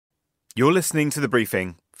You're listening to The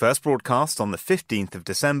Briefing, first broadcast on the 15th of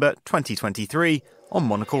December 2023 on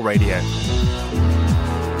Monocle Radio.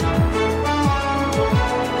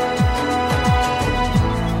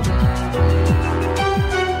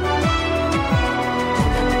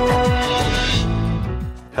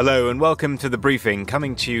 Hello and welcome to The Briefing,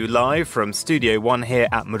 coming to you live from Studio 1 here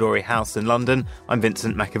at Midori House in London. I'm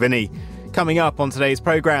Vincent McAviney. Coming up on today's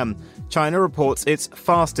programme, China reports its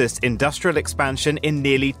fastest industrial expansion in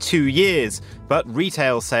nearly 2 years, but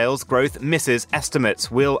retail sales growth misses estimates.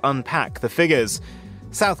 We'll unpack the figures.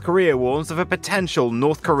 South Korea warns of a potential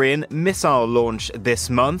North Korean missile launch this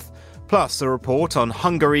month, plus a report on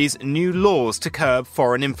Hungary's new laws to curb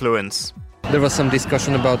foreign influence. There was some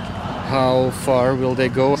discussion about how far will they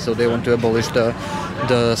go, so they want to abolish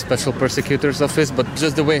the Special Prosecutor's Office, but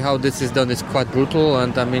just the way how this is done is quite brutal,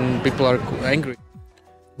 and people are angry.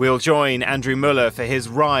 We'll join Andrew Muller for his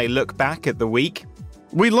wry look back at the week.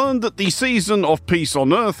 We learned that the season of peace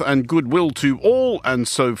on earth and goodwill to all and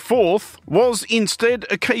so forth was instead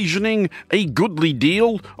occasioning a goodly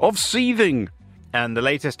deal of seething. And the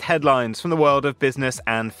latest headlines from the world of business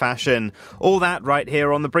and fashion. All that right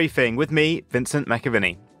here on The Briefing with me, Vincent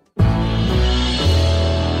McAviney.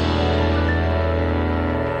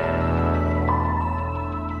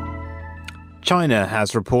 China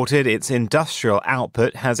has reported its industrial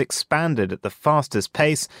output has expanded at the fastest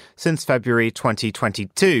pace since February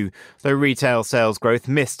 2022, though retail sales growth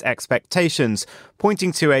missed expectations,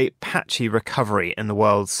 pointing to a patchy recovery in the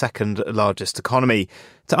world's second largest economy.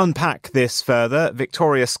 To unpack this further,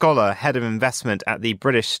 Victoria Scholar, Head of Investment at the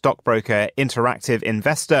British stockbroker Interactive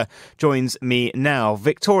Investor, joins me now.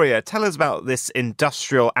 Victoria, tell us about this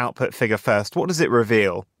industrial output figure first. What does it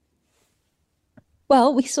reveal?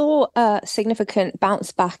 Well, we saw a significant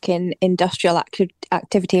bounce back in industrial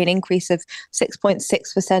activity, an increase of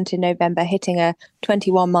 6.6% in November, hitting a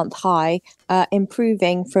 21-month high,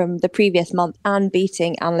 improving from the previous month and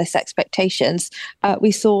beating analyst expectations.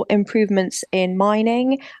 We saw improvements in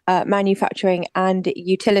mining, manufacturing and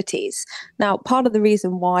utilities. Now, part of the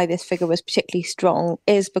reason why this figure was particularly strong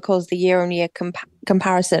is because the year-on-year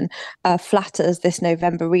comparison flatters this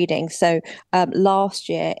November reading. So last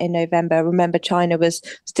year in November, remember, China was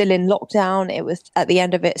still in lockdown. It was at the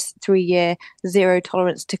end of its 3-year zero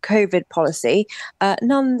tolerance to COVID policy.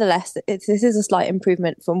 Nonetheless, this is a slight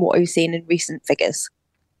improvement from what we've seen in recent figures.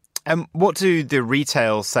 What do the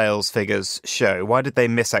retail sales figures show? Why did they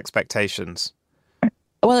miss expectations?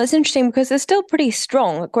 Well, it's interesting because there's still pretty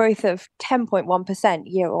strong growth of 10.1%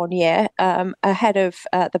 year on year, ahead of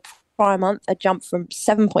the prior month, a jump from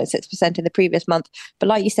 7.6% in the previous month. But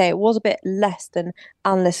like you say, it was a bit less than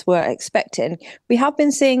analysts were expecting. We have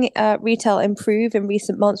been seeing retail improve in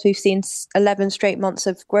recent months. We've seen 11 straight months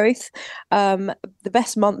of growth. The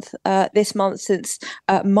best month this month since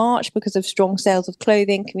March because of strong sales of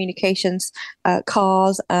clothing, communications,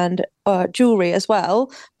 cars and jewellery as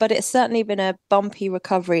well, but it's certainly been a bumpy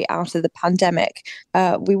recovery out of the pandemic.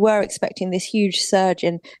 We were expecting this huge surge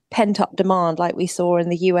in pent-up demand like we saw in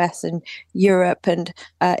the US and Europe and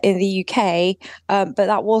in the UK, but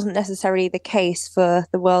that wasn't necessarily the case for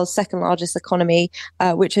the world's second largest economy,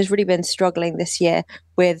 which has really been struggling this year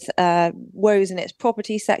with woes in its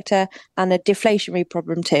property sector and a deflationary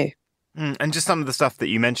problem too. And just some of the stuff that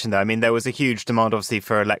you mentioned there, there was a huge demand, obviously,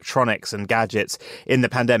 for electronics and gadgets in the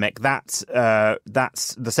pandemic. That's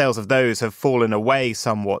the sales of those have fallen away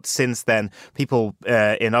somewhat since then. People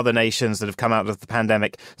in other nations that have come out of the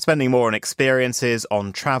pandemic spending more on experiences,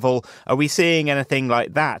 on travel. Are we seeing anything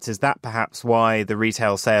like that? Is that perhaps why the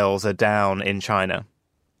retail sales are down in China?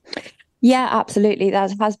 Yeah, absolutely.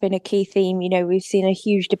 That has been a key theme. We've seen a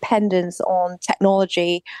huge dependence on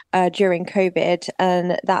technology during COVID,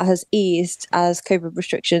 and that has eased as COVID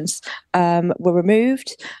restrictions were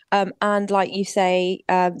removed. And like you say,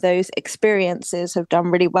 those experiences have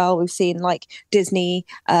done really well. We've seen like Disney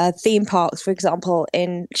theme parks, for example,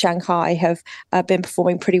 in Shanghai have been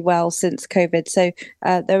performing pretty well since COVID. So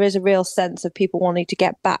there is a real sense of people wanting to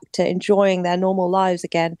get back to enjoying their normal lives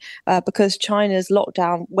again because China's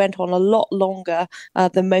lockdown went on a lot longer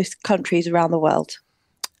than most countries around the world.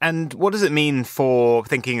 And what does it mean for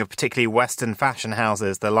thinking of particularly Western fashion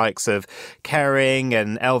houses, the likes of Kering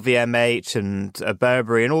and LVMH and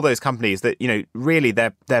Burberry and all those companies that, really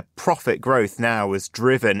their profit growth now is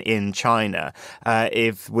driven in China.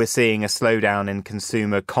 If we're seeing a slowdown in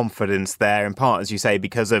consumer confidence there, in part, as you say,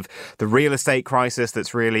 because of the real estate crisis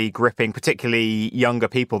that's really gripping particularly younger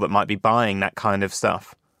people that might be buying that kind of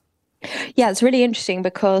stuff. Yeah, it's really interesting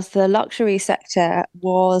because the luxury sector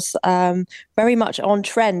was very much on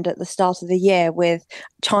trend at the start of the year with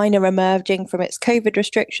China emerging from its COVID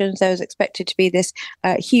restrictions. There was expected to be this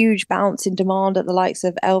huge bounce in demand at the likes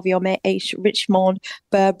of LVMH, Richemont,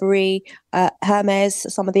 Burberry,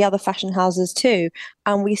 Hermes, some of the other fashion houses too.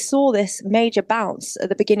 And we saw this major bounce at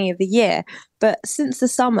the beginning of the year. But since the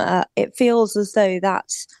summer, it feels as though that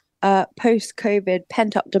post-COVID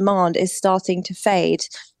pent-up demand is starting to fade,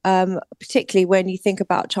 particularly when you think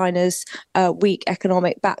about China's weak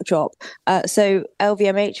economic backdrop. So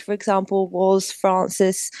LVMH, for example, was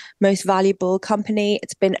France's most valuable company.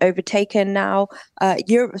 It's been overtaken now.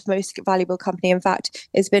 Europe's most valuable company, in fact,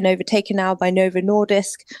 has been overtaken now by Novo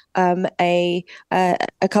Nordisk, a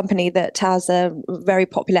company that has a very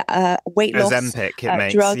popular weight loss Ozempic, it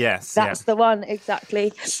makes. drug. Yes, That's the one,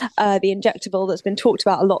 exactly. The injectable that's been talked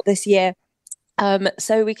about a lot this year.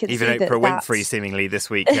 So we can even see Oprah that Winfrey seemingly this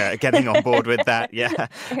week getting on board with that. Yeah.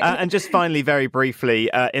 And just finally, very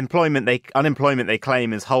briefly, unemployment they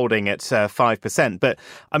claim is holding at 5%. But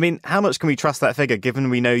I mean, how much can we trust that figure given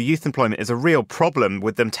we know youth employment is a real problem,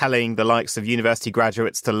 with them telling the likes of university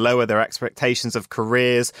graduates to lower their expectations of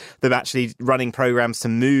careers, them actually running programs to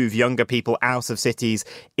move younger people out of cities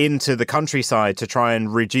into the countryside to try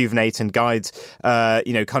and rejuvenate and guide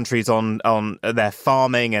countries on their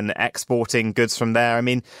farming and exporting goods from there. I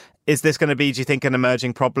mean, is this going to be, do you think, an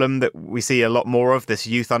emerging problem that we see a lot more of, this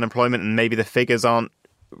youth unemployment, and maybe the figures aren't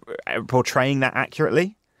portraying that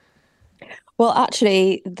accurately? Well,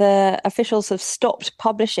 actually, the officials have stopped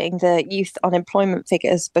publishing the youth unemployment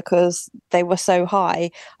figures because they were so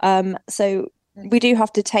high. So we do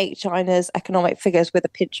have to take China's economic figures with a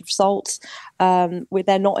pinch of salt.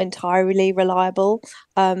 They're not entirely reliable,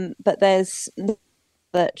 but there's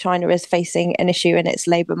that China is facing an issue in its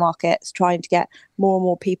labour markets, trying to get more and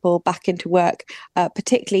more people back into work,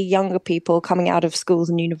 particularly younger people coming out of schools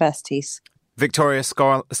and universities. Victoria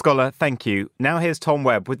Scholar, thank you. Now here's Tom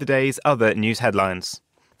Webb with the day's other news headlines.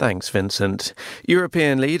 Thanks, Vincent.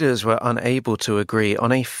 European leaders were unable to agree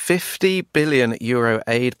on a €50 billion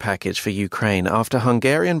aid package for Ukraine after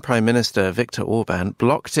Hungarian Prime Minister Viktor Orban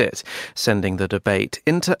blocked it, sending the debate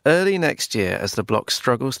into early next year as the bloc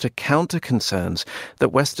struggles to counter concerns that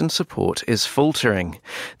Western support is faltering.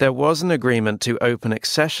 There was an agreement to open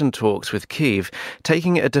accession talks with Kyiv,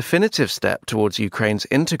 taking a definitive step towards Ukraine's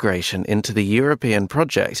integration into the European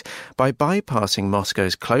project by bypassing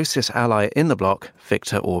Moscow's closest ally in the bloc,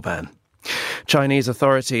 Viktor Orban. Chinese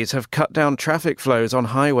authorities have cut down traffic flows on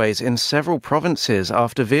highways in several provinces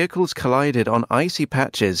after vehicles collided on icy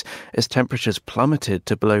patches as temperatures plummeted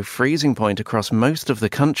to below freezing point across most of the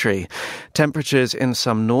country. Temperatures in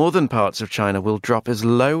some northern parts of China will drop as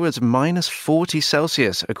low as minus 40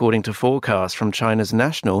 Celsius, according to forecasts from China's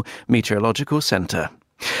National Meteorological Center.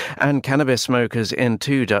 And cannabis smokers in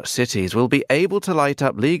 2 Dutch cities will be able to light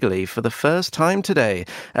up legally for the first time today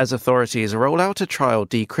as authorities roll out a trial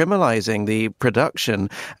decriminalising the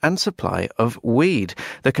production and supply of weed.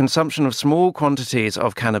 The consumption of small quantities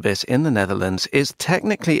of cannabis in the Netherlands is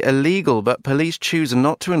technically illegal, but police choose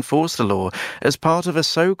not to enforce the law as part of a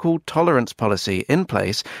so-called tolerance policy in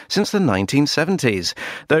place since the 1970s.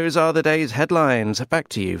 Those are the day's headlines. Back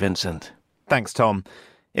to you, Vincent. Thanks, Tom.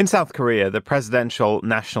 In South Korea, the Presidential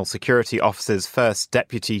National Security Office's first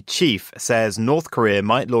deputy chief says North Korea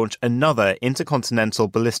might launch another intercontinental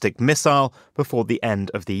ballistic missile before the end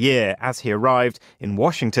of the year, as he arrived in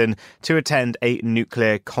Washington to attend a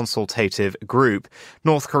nuclear consultative group.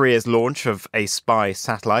 North Korea's launch of a spy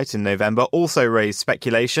satellite in November also raised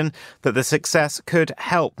speculation that the success could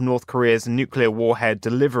help North Korea's nuclear warhead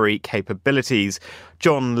delivery capabilities.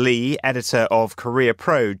 John Lee, editor of Korea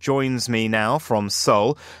Pro, joins me now from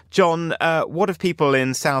Seoul. John, what have people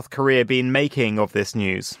in South Korea been making of this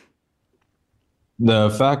news? The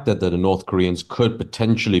fact that the North Koreans could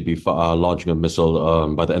potentially be launching a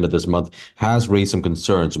missile by the end of this month has raised some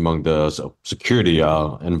concerns among the security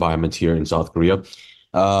environment here in South Korea.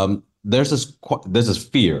 There's this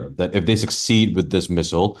fear that if they succeed with this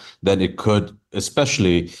missile, then it could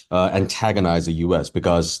especially antagonize the U.S.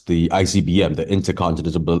 because the ICBM, the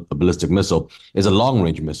Intercontinental Ballistic Missile, is a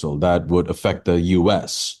long-range missile that would affect the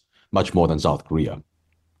U.S. much more than South Korea.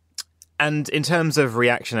 And in terms of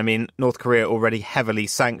reaction, I mean, North Korea already heavily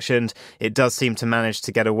sanctioned. It does seem to manage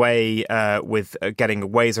to get away with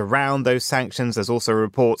getting ways around those sanctions. There's also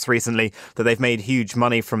reports recently that they've made huge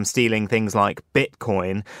money from stealing things like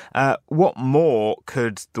Bitcoin. What more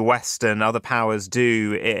could the West and other powers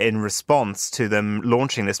do in response to them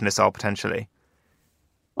launching this missile potentially?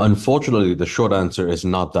 Unfortunately, the short answer is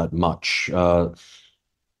not that much.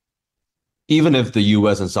 even if the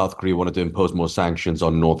US and South Korea wanted to impose more sanctions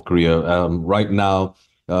on North Korea, right now,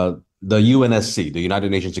 the UNSC, the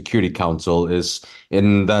United Nations Security Council, is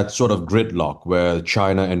in that sort of gridlock where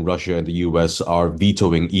China and Russia and the US are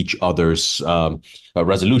vetoing each other's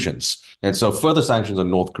resolutions. And so further sanctions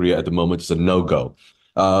on North Korea at the moment is a no-go.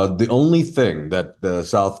 The only thing that the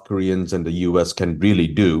South Koreans and the US can really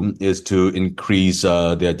do is to increase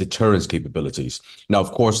their deterrence capabilities. Now,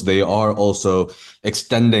 of course, they are also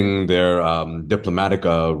extending their diplomatic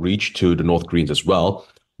reach to the North Koreans as well.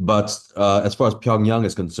 But as far as Pyongyang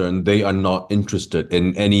is concerned, they are not interested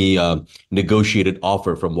in any negotiated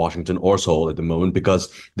offer from Washington or Seoul at the moment,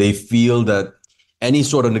 because they feel that any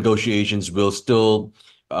sort of negotiations will still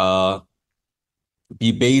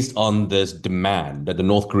be based on this demand that the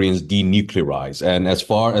North Koreans denuclearize. And as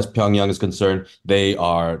far as Pyongyang is concerned, they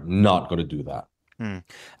are not going to do that.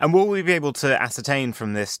 And will we be able to ascertain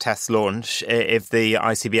from this test launch if the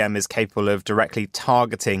ICBM is capable of directly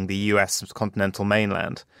targeting the US continental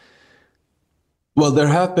mainland? Well, there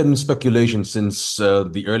have been speculations since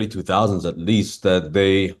the early 2000s, at least, that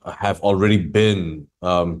they have already been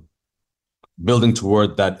building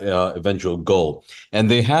toward that eventual goal.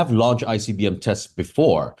 And they have launched ICBM tests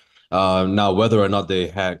before. Now, whether or not they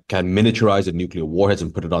can miniaturize the nuclear warheads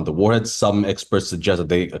and put it on the warheads, some experts suggest that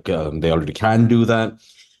they already can do that.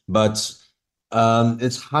 But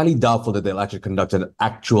it's highly doubtful that they'll actually conduct an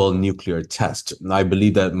actual nuclear test. And I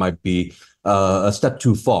believe that might be a step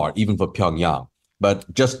too far, even for Pyongyang.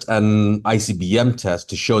 But just an ICBM test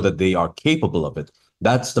to show that they are capable of it,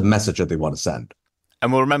 that's the message that they want to send.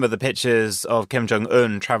 And we'll remember the pictures of Kim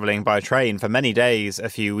Jong-un travelling by train for many days a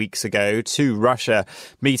few weeks ago to Russia,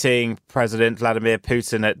 meeting President Vladimir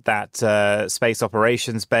Putin at that space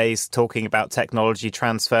operations base, talking about technology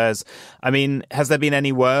transfers. I mean, has there been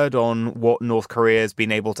any word on what North Korea has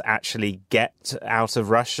been able to actually get out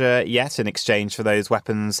of Russia yet in exchange for those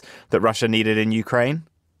weapons that Russia needed in Ukraine?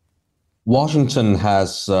 Washington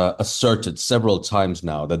has asserted several times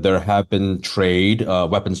now that there have been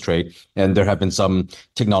weapons trade, and there have been some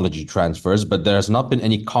technology transfers, but there has not been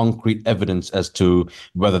any concrete evidence as to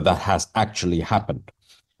whether that has actually happened.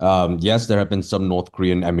 Yes, there have been some North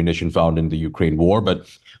Korean ammunition found in the Ukraine war, but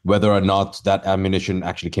whether or not that ammunition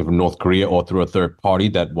actually came from North Korea or through a third party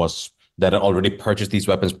that had already purchased these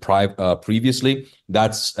weapons previously,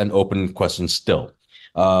 that's an open question still.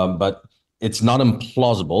 But it's not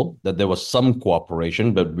implausible that there was some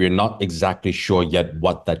cooperation, but we're not exactly sure yet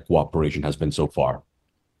what that cooperation has been so far.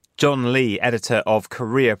 John Lee, editor of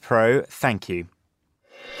Korea Pro, thank you.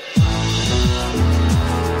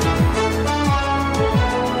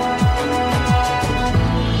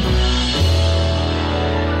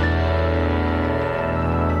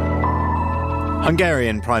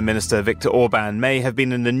 Hungarian Prime Minister Viktor Orban may have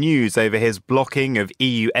been in the news over his blocking of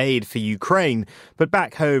EU aid for Ukraine, but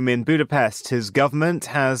back home in Budapest, his government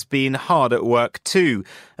has been hard at work too.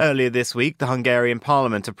 Earlier this week, the Hungarian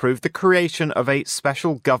parliament approved the creation of a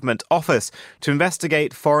special government office to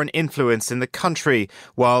investigate foreign influence in the country,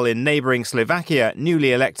 while in neighbouring Slovakia,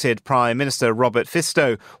 newly elected Prime Minister Robert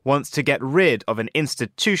Fico wants to get rid of an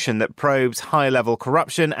institution that probes high-level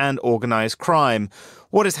corruption and organised crime.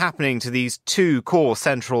 What is happening to these two core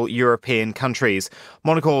Central European countries?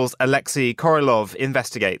 Monocle's Alexei Korolov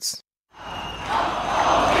investigates.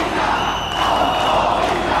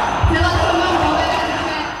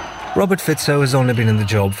 Robert Fico has only been in the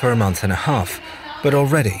job for a month and a half, but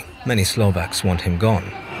already many Slovaks want him gone.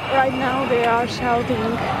 Right now they are shouting,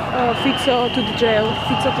 Fico to the jail,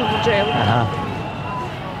 Fico to the jail.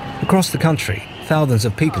 Across the country, thousands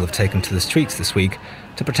of people have taken to the streets this week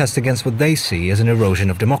to protest against what they see as an erosion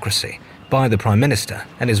of democracy by the Prime Minister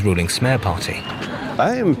and his ruling Smer party.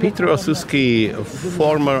 I am Peter Osuski,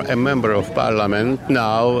 former member of parliament,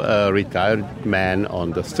 now a retired man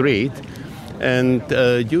on the street. And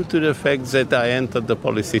due to the fact that I entered the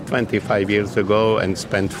policy 25 years ago and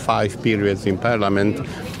spent 5 periods in parliament,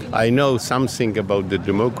 I know something about the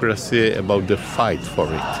democracy, about the fight for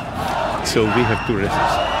it. So we have to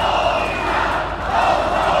resist.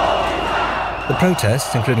 The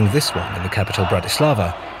protests, including this one in the capital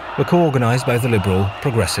Bratislava, were co-organised by the liberal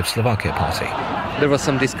Progressive Slovakia party. There was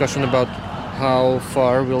some discussion about how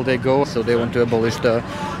far will they go, so they want to abolish the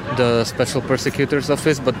Special Prosecutor's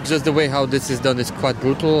Office, but just the way how this is done is quite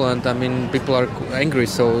brutal, and I mean people are angry,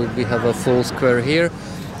 so we have a full square here,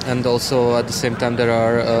 and also at the same time there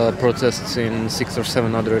are protests in 6 or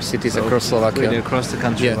 7 other cities across Slovakia. Really across the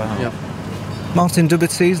country. Yeah. Martin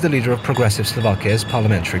Dubici is the leader of Progressive Slovakia's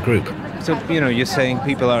parliamentary group. So, you're saying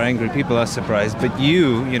people are angry, people are surprised, but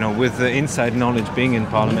you, with the inside knowledge being in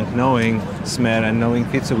parliament, knowing Smer and knowing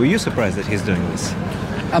Fico, were you surprised that he's doing this?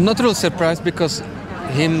 I'm not really surprised because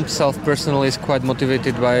himself personally is quite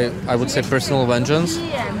motivated by, I would say, personal vengeance,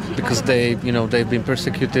 because they've been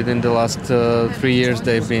persecuted in the last 3 years.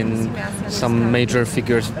 Some major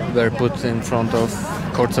figures were put in front of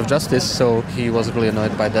courts of justice, so he was really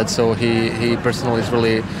annoyed by that. So he personally is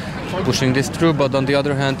really pushing this through. But on the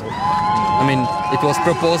other hand, I mean, it was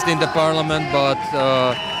proposed in the parliament, but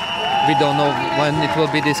we don't know when it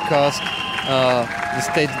will be discussed. The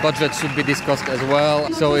state budget should be discussed as well.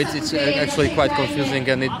 So it's actually quite confusing,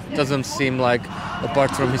 and it doesn't seem like,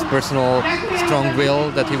 apart from his personal strong will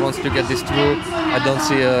that he wants to get this through, I don't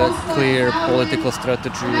see a clear political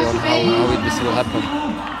strategy on how this will happen.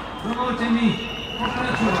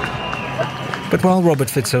 But while Robert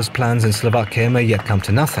Fico's plans in Slovakia may yet come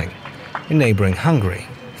to nothing, in neighbouring Hungary,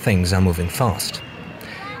 things are moving fast.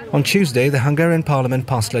 On Tuesday, the Hungarian parliament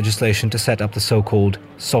passed legislation to set up the so-called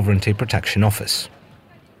Sovereignty Protection Office.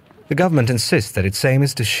 The government insists that its aim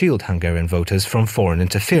is to shield Hungarian voters from foreign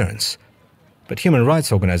interference. But human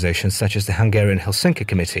rights organizations such as the Hungarian Helsinki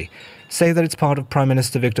Committee say that it's part of Prime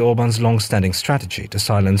Minister Viktor Orbán's long-standing strategy to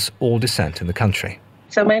silence all dissent in the country.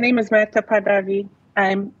 So my name is Márta Padávi.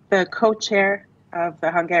 I'm the co-chair of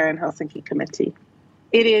the Hungarian Helsinki Committee.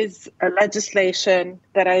 It is a legislation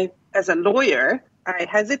that as a lawyer, I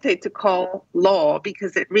hesitate to call law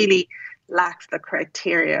because it really lacks the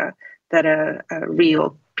criteria that a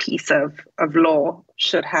real piece of law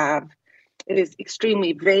should have. It is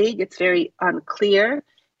extremely vague, it's very unclear,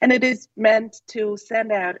 and it is meant to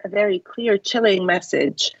send out a very clear, chilling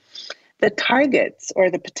message. The targets or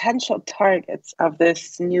the potential targets of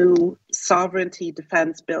this new sovereignty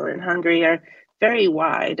defense bill in Hungary are very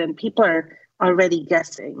wide, and people are already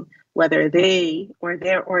guessing whether they or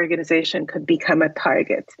their organization could become a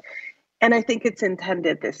target. And I think it's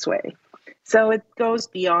intended this way. So it goes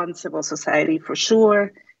beyond civil society for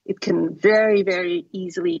sure. It can very, very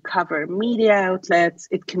easily cover media outlets.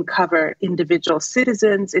 It can cover individual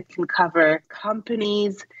citizens. It can cover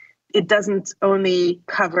companies. It doesn't only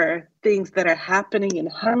cover things that are happening in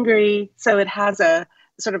Hungary. So it has a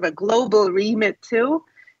sort of a global remit too.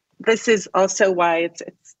 This is also why it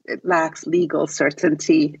lacks legal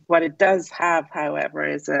certainty. What it does have, however,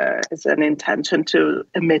 is an intention to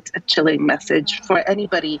emit a chilling message for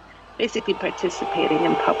anybody basically participating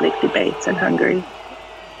in public debates in Hungary.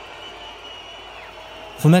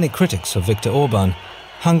 For many critics of Viktor Orbán,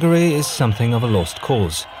 Hungary is something of a lost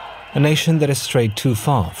cause, a nation that has strayed too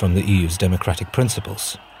far from the EU's democratic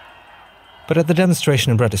principles. But at the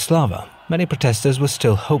demonstration in Bratislava, many protesters were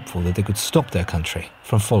still hopeful that they could stop their country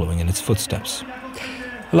from following in its footsteps.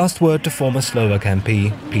 Last word to former Slovak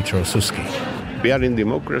MP Peter Osuski. We are in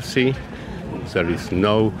democracy. There is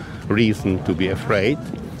no reason to be afraid.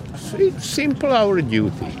 It's simple our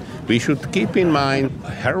duty. We should keep in mind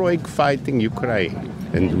heroic fighting Ukraine,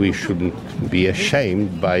 and we shouldn't be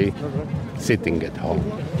ashamed by sitting at home.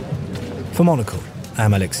 For Monocle,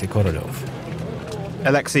 I'm Alexei Korolov.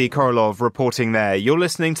 Alexei Korolov reporting there. You're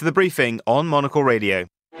listening to The Briefing on Monocle Radio.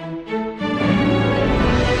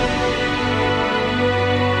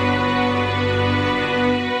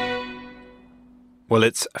 Well,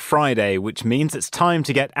 it's Friday, which means it's time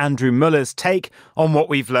to get Andrew Muller's take on what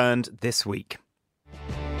we've learned this week.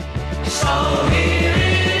 So here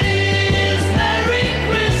it is, Merry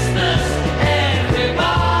Christmas,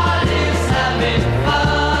 everybody's having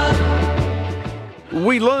fun.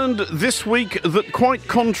 We learned this week that quite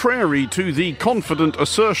contrary to the confident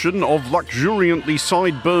assertion of luxuriantly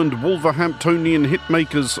sideburned Wolverhamptonian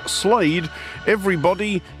hitmakers Slade,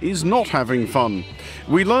 everybody is not having fun.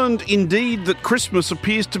 We learned indeed that Christmas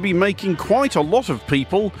appears to be making quite a lot of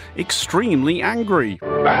people extremely angry.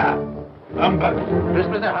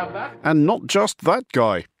 And not just that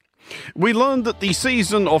guy. We learned that the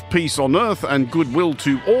season of peace on earth and goodwill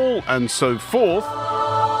to all and so forth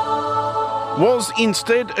was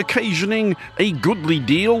instead occasioning a goodly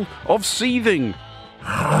deal of seething.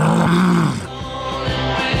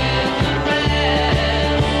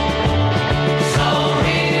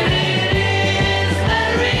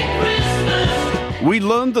 We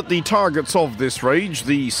learned that the targets of this rage,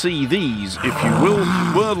 the CDs, if you will,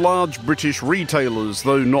 were large British retailers,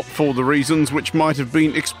 though not for the reasons which might have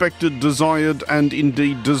been expected, desired, and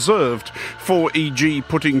indeed deserved, for e.g.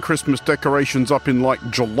 putting Christmas decorations up in like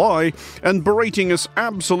July and berating us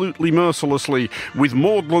absolutely mercilessly with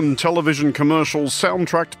maudlin television commercials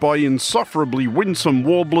soundtracked by insufferably winsome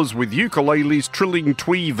warblers with ukuleles trilling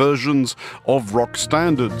twee versions of rock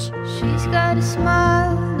standards. She's got a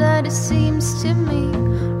smile that it seems to me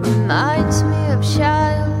reminds me of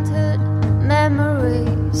childhood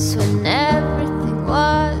memories when everything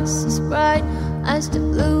was as bright as the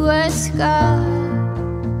bluest sky.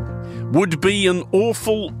 Would be an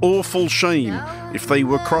awful, awful shame if they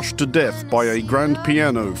were crushed to death by a grand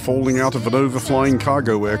piano falling out of an overflying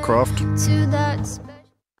cargo aircraft.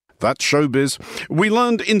 That's showbiz. We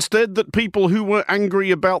learned instead that people who were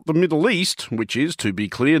angry about the Middle East, which is, to be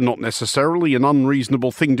clear, not necessarily an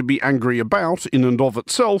unreasonable thing to be angry about in and of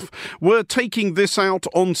itself, were taking this out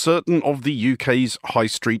on certain of the UK's high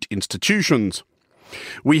street institutions.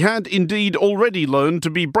 We had indeed already learned to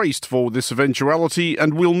be braced for this eventuality,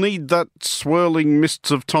 and we'll need that swirling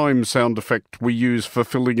mists of time sound effect we use for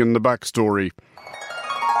filling in the backstory.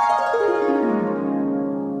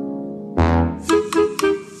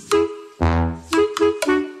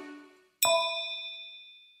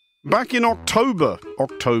 Back in October,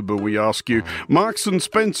 we ask you, Marks &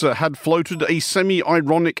 Spencer had floated a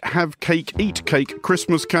semi-ironic have cake, eat cake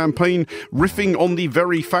Christmas campaign, riffing on the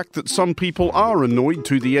very fact that some people are annoyed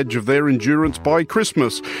to the edge of their endurance by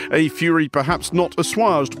Christmas, a fury perhaps not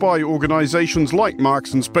assuaged by organisations like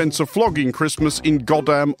Marks & Spencer flogging Christmas in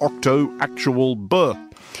goddamn Octo-actual burr.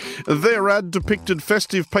 Their ad depicted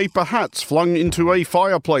festive paper hats flung into a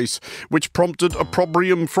fireplace, which prompted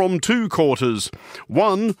opprobrium from two quarters.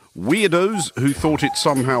 One, weirdos who thought it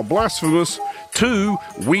somehow blasphemous. Two,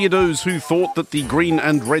 weirdos who thought that the green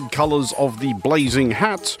and red colours of the blazing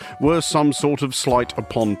hats were some sort of slight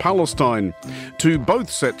upon Palestine. To both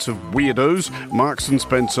sets of weirdos, Marks &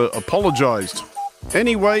 Spencer apologised.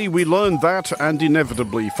 Anyway, we learned that, and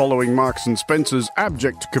inevitably, following Marks & Spencer's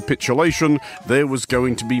abject capitulation, there was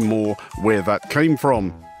going to be more where that came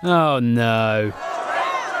from. Oh no.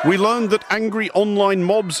 We learned that angry online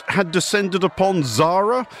mobs had descended upon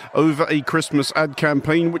Zara over a Christmas ad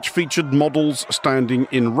campaign which featured models standing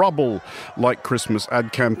in rubble. Like Christmas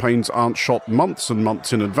ad campaigns aren't shot months and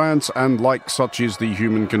months in advance, and like such is the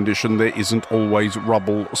human condition, there isn't always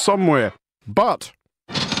rubble somewhere. But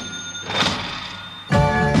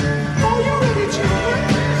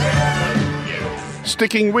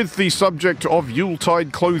sticking with the subject of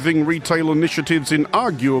Yuletide clothing retail initiatives in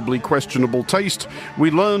arguably questionable taste, we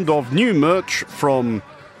learned of new merch from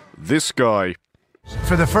this guy.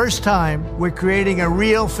 For the first time, we're creating a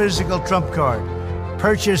real physical Trump card.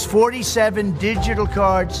 Purchase 47 digital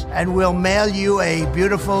cards and we'll mail you a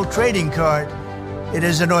beautiful trading card. It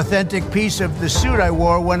is an authentic piece of the suit I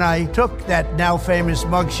wore when I took that now famous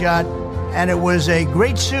mugshot, and it was a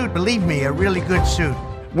great suit, believe me, a really good suit.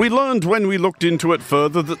 We learned when we looked into it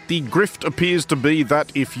further that the grift appears to be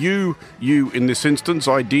that if you in this instance,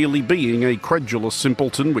 ideally being a credulous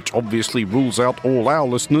simpleton, which obviously rules out all our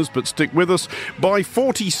listeners, but stick with us, buy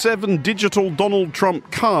 47 digital Donald Trump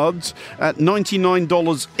cards at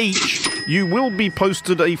 $99 each, you will be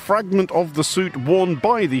posted a fragment of the suit worn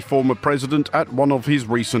by the former president at one of his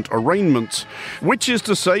recent arraignments. Which is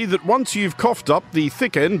to say that once you've coughed up the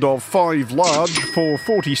thick end of 5 large for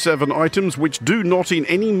 47 items which do not in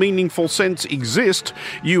any meaningful sense exist,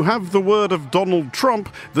 you have the word of Donald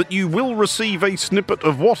Trump that you will receive a snippet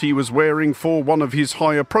of what he was wearing for one of his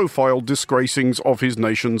higher profile disgracings of his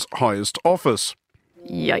nation's highest office.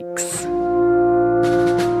 Yikes.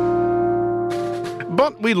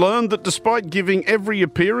 But we learned that despite giving every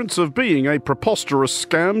appearance of being a preposterous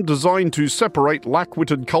scam designed to separate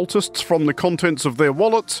lack-witted cultists from the contents of their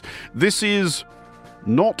wallets, this is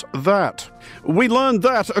not that. We learned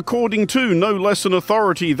that, according to no less an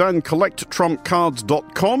authority than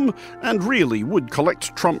CollectTrumpCards.com, and really, would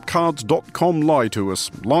CollectTrumpCards.com lie to us?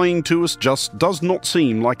 Lying to us just does not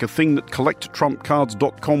seem like a thing that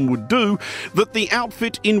CollectTrumpCards.com would do, that the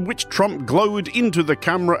outfit in which Trump glowed into the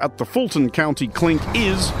camera at the Fulton County Clink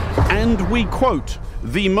is, and we quote,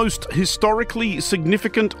 the most historically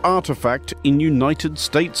significant artifact in United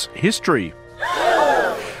States history.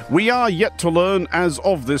 We are yet to learn, as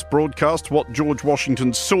of this broadcast, what George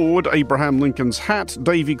Washington's sword, Abraham Lincoln's hat,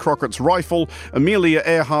 Davy Crockett's rifle, Amelia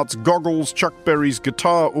Earhart's goggles, Chuck Berry's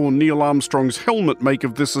guitar, or Neil Armstrong's helmet make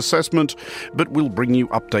of this assessment, but we'll bring you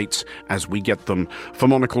updates as we get them. For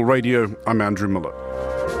Monocle Radio, I'm Andrew Miller.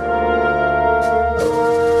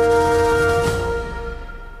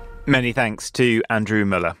 Many thanks to Andrew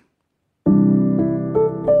Miller.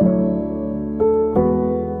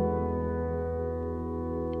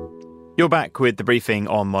 You're back with the briefing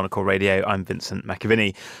on Monocle Radio. I'm Vincent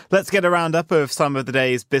McAviney. Let's get a roundup of some of the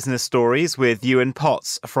day's business stories with Ewan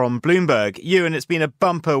Potts from Bloomberg. Ewan, it's been a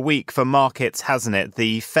bumper week for markets, hasn't it?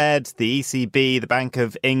 The Fed, the ECB, the Bank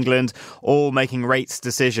of England, all making rates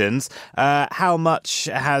decisions. How much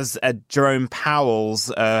has Jerome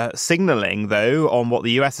Powell's signalling, though, on what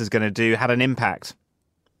the US is going to do had an impact?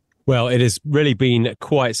 Well, it has really been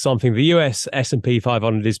quite something. The US S&P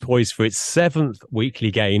 500 is poised for its 7th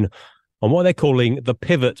weekly gain on what they're calling the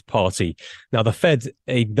pivot party. Now, the Fed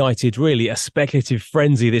ignited really a speculative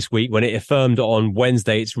frenzy this week when it affirmed on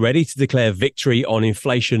Wednesday it's ready to declare victory on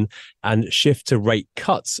inflation and shift to rate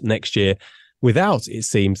cuts next year without, it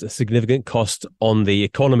seems, a significant cost on the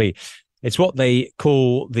economy. It's what they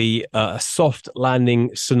call the soft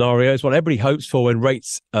landing scenario. It's what everybody hopes for when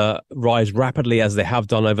rates rise rapidly as they have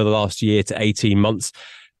done over the last year to 18 months,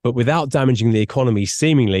 but without damaging the economy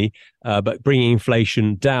seemingly, but bringing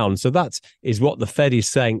inflation down. So that is what the Fed is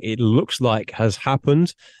saying it looks like has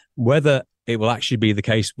happened. Whether it will actually be the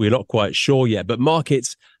case, we're not quite sure yet, but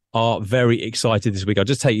markets are very excited this week. I'll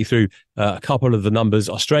just take you through a couple of the numbers.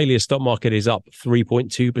 Australia's stock market is up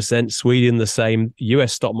 3.2%. Sweden, the same.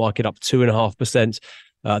 US stock market up 2.5%.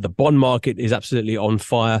 The bond market is absolutely on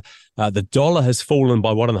fire. The dollar has fallen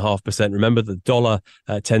by 1.5%. Remember, the dollar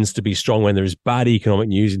tends to be strong when there is bad economic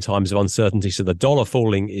news in times of uncertainty. So the dollar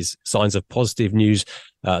falling is signs of positive news.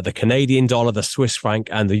 The Canadian dollar, the Swiss franc,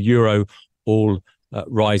 and the euro all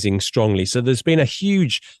rising strongly. So there's been a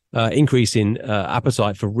huge increase in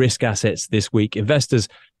appetite for risk assets this week. Investors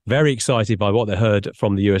very excited by what they heard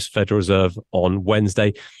from the US Federal Reserve on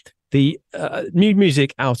Wednesday. The new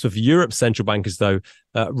music out of Europe's central bankers, though,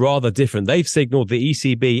 rather different. They've signalled, the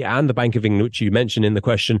ECB and the Bank of England, which you mentioned in the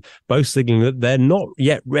question, both signalling that they're not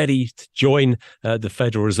yet ready to join the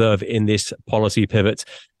Federal Reserve in this policy pivot.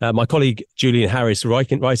 My colleague Julian Harris,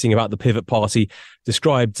 writing about the pivot party,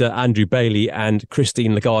 described Andrew Bailey and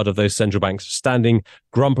Christine Lagarde of those central banks standing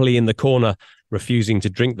grumpily in the corner, refusing to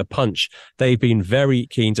drink the punch. They've been very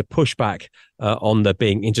keen to push back on there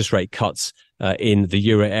being interest rate cuts in the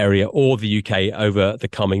euro area or the UK over the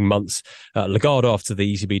coming months. Lagarde, after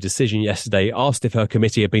the ECB decision yesterday, asked if her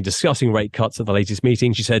committee had been discussing rate cuts at the latest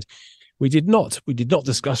meeting. She said, We did not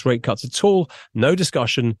discuss rate cuts at all. No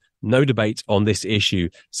discussion, no debate on this issue.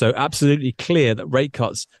 So absolutely clear that rate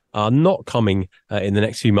cuts are not coming in the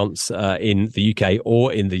next few months in the UK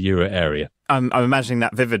or in the euro area. I'm imagining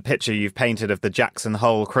that vivid picture you've painted of the Jackson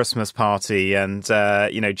Hole Christmas party and,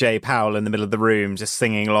 Jay Powell in the middle of the room just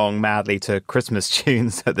singing along madly to Christmas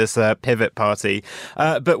tunes at this pivot party.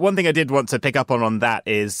 But one thing I did want to pick up on that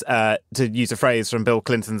is, to use a phrase from Bill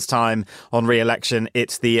Clinton's time on re-election,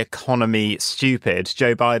 it's the economy stupid.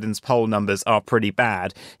 Joe Biden's poll numbers are pretty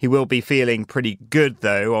bad. He will be feeling pretty good,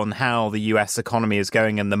 though, on how the US economy is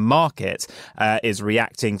going and the market is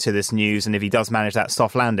reacting to this news. And if he does manage that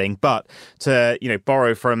soft landing, but to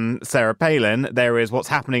borrow from Sarah Palin, there is what's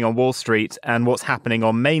happening on Wall Street and what's happening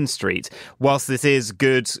on Main Street. Whilst this is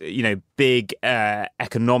good, big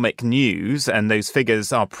economic news and those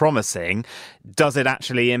figures are promising, does it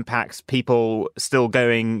actually impact people still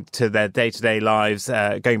going to their day-to-day lives,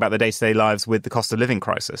 going about their day-to-day lives with the cost of living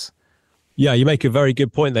crisis? Yeah, you make a very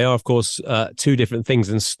good point. They are, of course, two different things,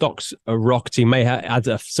 and stocks are rocketing may add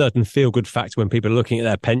a certain feel-good factor when people are looking at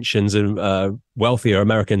their pensions and wealthier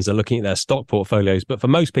Americans are looking at their stock portfolios. But for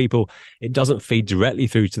most people, it doesn't feed directly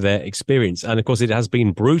through to their experience. And of course, it has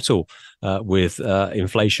been brutal with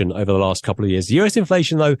inflation over the last couple of years. US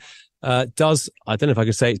inflation, though, I don't know if I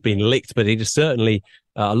can say it's been licked, but it is certainly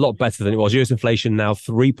a lot better than it was. US inflation now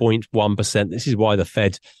 3.1%. This is why the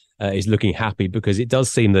Fed is looking happy, because it does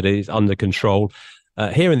seem that it is under control.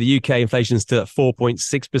 Here in the UK, inflation is still at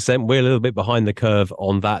 4.6%. We're a little bit behind the curve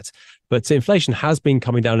on that. But inflation has been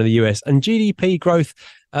coming down in the US, and GDP growth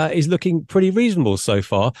is looking pretty reasonable so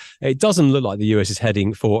far. It doesn't look like the US is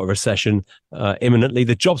heading for a recession imminently.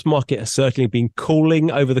 The jobs market has certainly been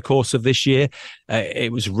cooling over the course of this year.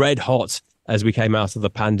 It was red hot as we came out of the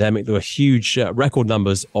pandemic. There were huge record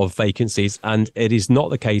numbers of vacancies, and it is not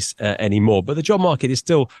the case anymore. But the job market is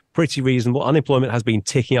still pretty reasonable. Unemployment has been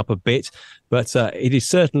ticking up a bit, but it is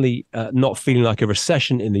certainly not feeling like a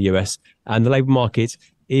recession in the US, and the labour market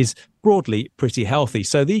is broadly pretty healthy.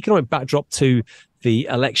 So the economic backdrop to the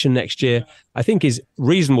election next year, I think, is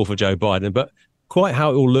reasonable for Joe Biden, but quite how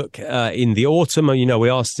it will look in the autumn, we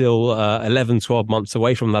are still 11, 12 months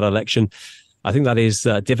away from that election. I think that is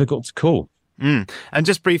difficult to call. And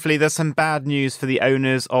just briefly, there's some bad news for the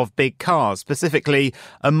owners of big cars, specifically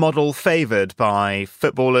a model favoured by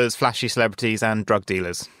footballers, flashy celebrities and drug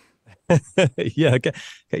dealers. Yeah, get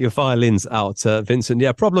your violins out, Vincent.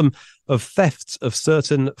 Yeah, problem of theft of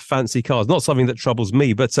certain fancy cars. Not something that troubles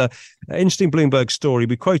me, but an interesting Bloomberg story.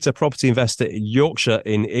 We quote a property investor in Yorkshire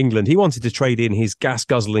in England. He wanted to trade in his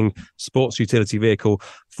gas-guzzling sports utility vehicle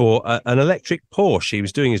for an electric Porsche. He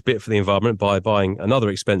was doing his bit for the environment by buying another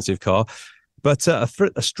expensive car. But a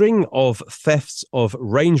string of thefts of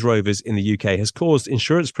Range Rovers in the UK has caused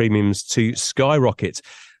insurance premiums to skyrocket.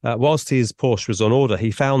 whilst his Porsche was on order,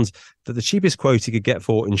 he found that the cheapest quote he could get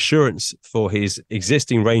for insurance for his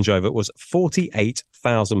existing Range Rover was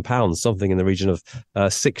 £48,000, something in the region of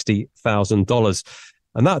 $60,000.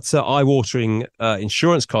 And that eye-watering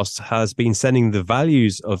insurance cost has been sending the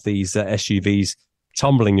values of these SUVs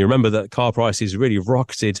tumbling. You remember that car prices really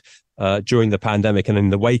rocketed during the pandemic and in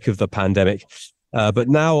the wake of the pandemic. But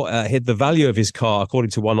now the value of his car,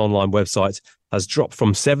 according to one online website, has dropped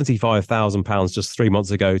from £75,000 just 3 months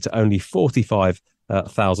ago to only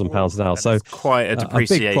 £45,000 now. So quite a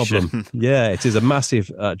depreciation. A big problem. Yeah, it is a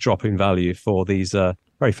massive drop in value for these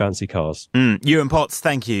very fancy cars. Ewan Potts,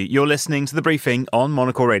 thank you. You're listening to The Briefing on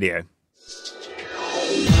Monocle Radio.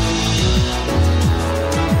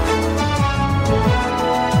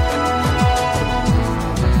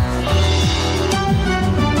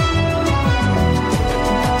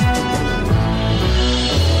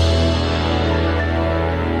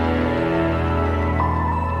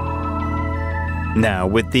 Now,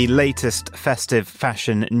 with the latest festive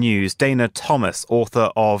fashion news, Dana Thomas,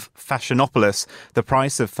 author of Fashionopolis, The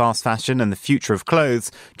Price of Fast Fashion and the Future of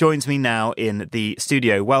Clothes, joins me now in the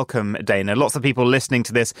studio. Welcome, Dana. Lots of people listening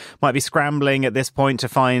to this might be scrambling at this point to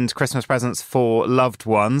find Christmas presents for loved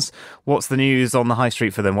ones. What's the news on the high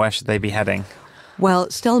street for them? Where should they be heading?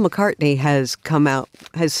 Well, Stella McCartney has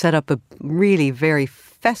set up a really very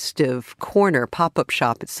festive corner pop-up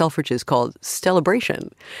shop at Selfridges called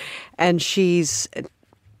Stellabration. And she's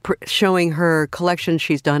showing her collection.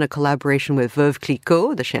 She's done a collaboration with Veuve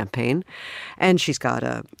Clicquot, the champagne. And she's got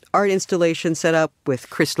a art installation set up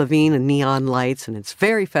with Chris Levine and neon lights. And it's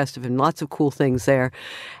very festive and lots of cool things there.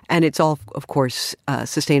 And it's all, of course,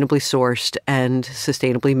 sustainably sourced and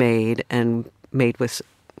sustainably made and made with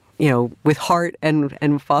with heart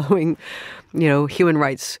and following, human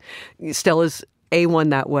rights. Stella's A1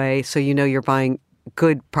 that way, so you're buying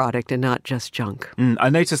good product and not just junk.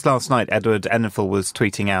 I noticed last night Edward Enninful was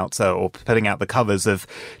tweeting out or putting out the covers of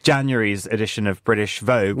January's edition of British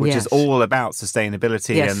Vogue, which is all about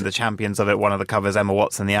sustainability and the champions of it. One of the covers, Emma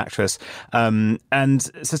Watson, the actress. And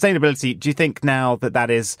sustainability, do you think now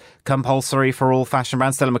that is compulsory for all fashion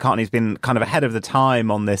brands? Stella McCartney's been kind of ahead of the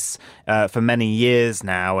time on this for many years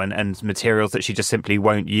now, and materials that she just simply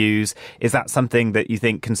won't use. Is that something that you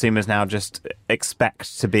think consumers now just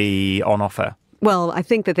expect to be on offer? Well, I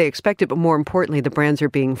think that they expect it, but more importantly, the brands are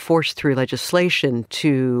being forced through legislation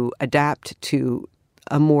to adapt to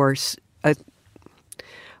a more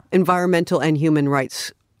environmental and human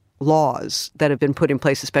rights laws that have been put in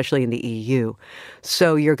place, especially in the EU.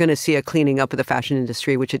 So you're going to see a cleaning up of the fashion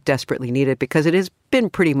industry, which it desperately needed because it has been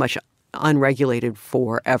pretty much unregulated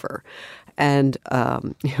forever. And,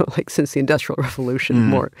 since the Industrial Revolution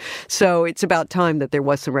more. So it's about time that there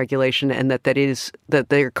was some regulation and that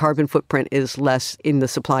their carbon footprint is less in the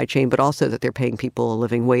supply chain, but also that they're paying people a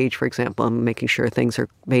living wage, for example, and making sure things are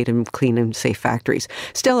made in clean and safe factories.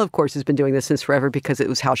 Stella, of course, has been doing this since forever because it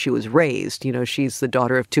was how she was raised. She's the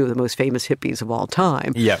daughter of two of the most famous hippies of all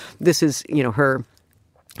time. Yeah. This is, her,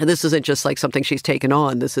 this isn't just like something she's taken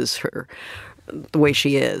on. This is the way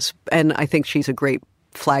she is. And I think she's a great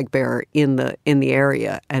flag bearer in the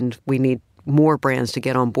area, and we need more brands to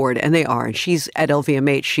get on board, and they are. And she's at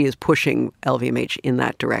LVMH. She is pushing LVMH in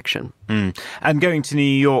that direction. And going to New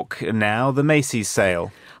York now, the Macy's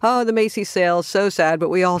sale. Oh, the Macy's sale, so sad, but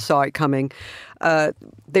we all saw it coming.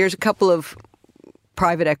 There's a couple of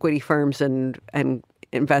private equity firms and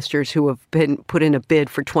investors who have been put in a bid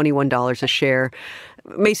for $21 a share.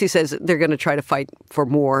 Macy's says they're going to try to fight for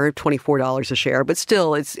more, $24 a share, but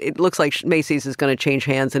still, it looks like Macy's is going to change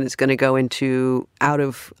hands and it's going to go into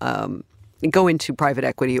private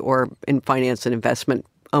equity or in finance and investment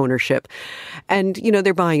ownership, and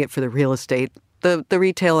they're buying it for the real estate. The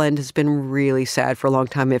retail end has been really sad for a long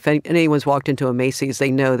time. If anyone's walked into a Macy's, they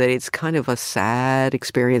know that it's kind of a sad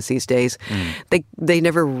experience these days. They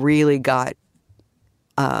never really got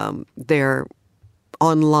their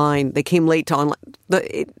online. They came late to online.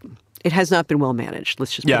 It has not been well managed.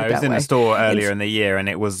 Let's just put it that way. I was in a store earlier in the year and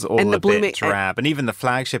it was all a bit drab. And even the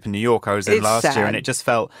flagship in New York I was in last year, and it just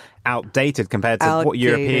felt outdated compared to what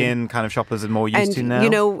European kind of shoppers are more used to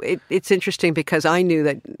now. It's interesting because I knew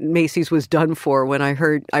that Macy's was done for when I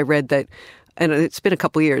read that, and it's been a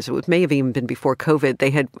couple of years, it may have even been before COVID, they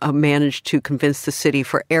had managed to convince the city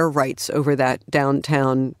for air rights over that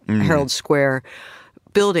downtown Herald Square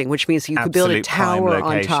building, which means you could build a tower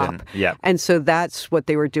on top. Yeah. And so that's what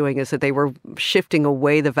they were doing, is that they were shifting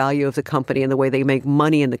away the value of the company and the way they make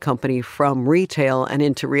money in the company from retail and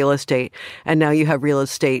into real estate. And now you have real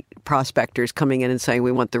estate prospectors coming in and saying,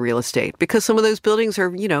 we want the real estate. Because some of those buildings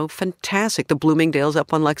are, fantastic. The Bloomingdale's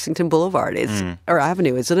up on Lexington Boulevard or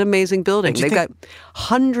Avenue. It's an amazing building. They've got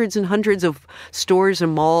hundreds and hundreds of stores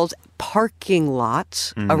and malls, parking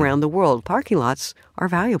lots around the world. Parking lots are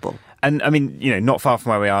valuable. And I mean, not far from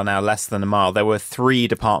where we are now, less than a mile, there were 3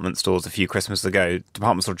 department stores a few Christmases ago.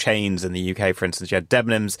 Department store chains in the UK, for instance. You had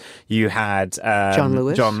Debenhams, you had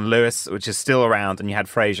John Lewis, which is still around, and you had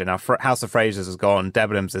Fraser. Now, House of Frasers is gone,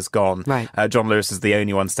 Debenhams is gone. Right. John Lewis is the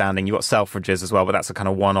only one standing. You've got Selfridges as well, but that's a kind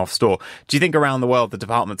of one-off store. Do you think around the world the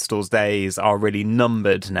department stores' days are really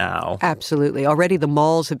numbered now? Absolutely. Already the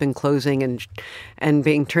malls have been closing and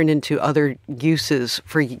being turned into other uses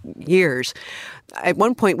for years. At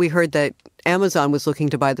one point, we heard that Amazon was looking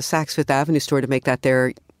to buy the Saks Fifth Avenue store to make that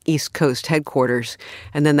their East Coast headquarters.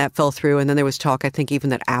 And then that fell through. And then there was talk, I think, even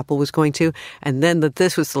that Apple was going to. And then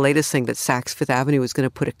this was the latest thing, that Saks Fifth Avenue was going to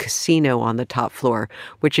put a casino on the top floor,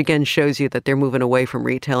 which again shows you that they're moving away from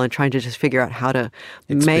retail and trying to just figure out how to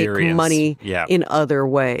make money in other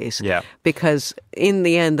ways. Yeah. Because in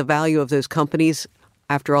the end, the value of those companies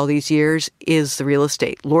after all these years is the real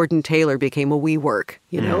estate. Lord & Taylor became a WeWork,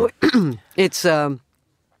 It's and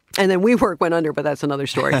then WeWork went under, but that's another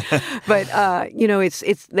story. But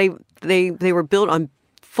they were built on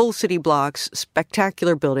full city blocks,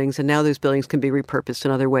 spectacular buildings, and now those buildings can be repurposed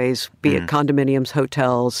in other ways, be it condominiums,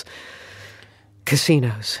 hotels,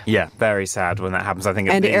 casinos. Yeah, very sad when that happens. I think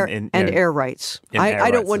air rights.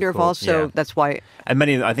 I don't wonder if also that's why. And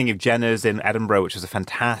I think of Jenner's in Edinburgh, which was a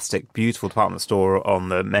fantastic, beautiful department store on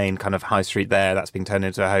the main kind of high street there. That's being turned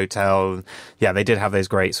into a hotel. Yeah, they did have those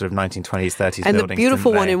great sort of 1920s, 30s buildings. And the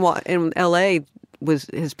beautiful one in L.A.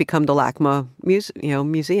 has become the LACMA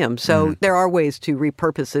museum. So there are ways to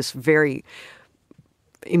repurpose this very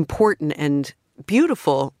important and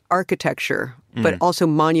beautiful architecture, but also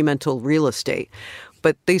monumental real estate.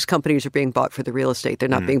 But these companies are being bought for the real estate. They're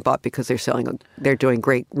not being bought because they're doing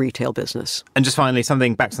great retail business. And just finally,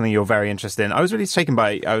 something you're very interested in. I was really taken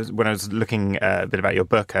by, when I was looking a bit about your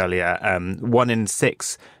book earlier, 1 in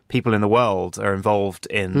 6 people in the world are involved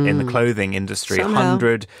in the clothing industry. Somehow.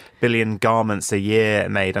 100 billion garments a year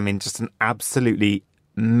made. I mean, just an absolutely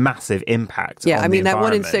massive impact. Yeah, on I mean, the that 1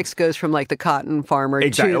 in environment. 6 goes from like the cotton farmer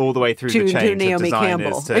exactly, all the way through the chain to Naomi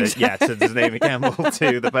Campbell. to Naomi Campbell,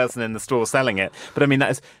 to the person in the store selling it. But I mean,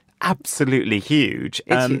 that is absolutely huge.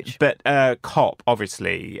 It's huge. But COP,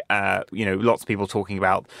 obviously, lots of people talking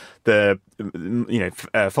about the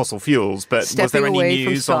fossil fuels. But Stepping was there any away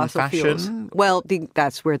news from on fossil fashion? Fuels. Well,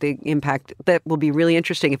 that's where the impact that will be really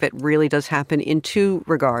interesting if it really does happen in 2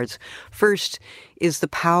 regards. First is the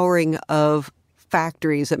powering of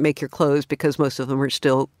factories that make your clothes, because most of them are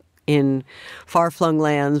still in far-flung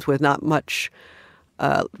lands with not much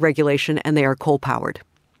regulation, and they are coal-powered.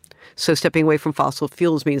 So stepping away from fossil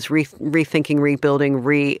fuels means rethinking, rebuilding,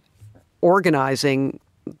 reorganizing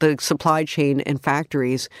the supply chain and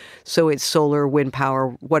factories so it's solar, wind power,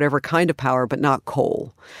 whatever kind of power, but not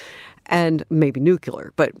coal. And maybe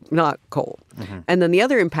nuclear, but not coal. And then the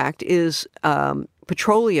other impact is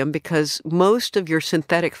petroleum, because most of your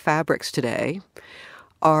synthetic fabrics today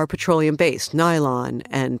are petroleum-based, nylon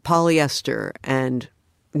and polyester and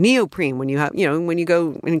neoprene. When you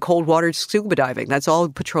go in cold water scuba diving, that's all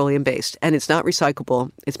petroleum-based, and it's not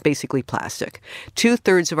recyclable. It's basically plastic.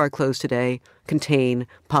 2/3 of our clothes today contain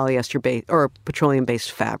polyester-based or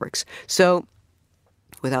petroleum-based fabrics. So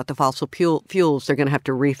without the fossil fuels, they're going to have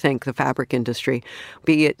to rethink the fabric industry,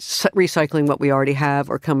 be it recycling what we already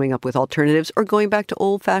have or coming up with alternatives or going back to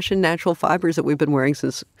old-fashioned natural fibers that we've been wearing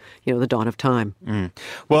since, the dawn of time.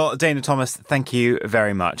 Well, Dana Thomas, thank you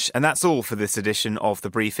very much. And that's all for this edition of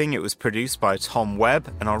The Briefing. It was produced by Tom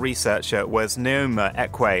Webb, and our researcher was Neoma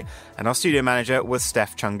Ekwe, and our studio manager was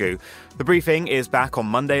Steph Chungu. The Briefing is back on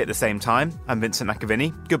Monday at the same time. I'm Vincent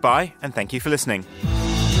McAviney. Goodbye, and thank you for listening.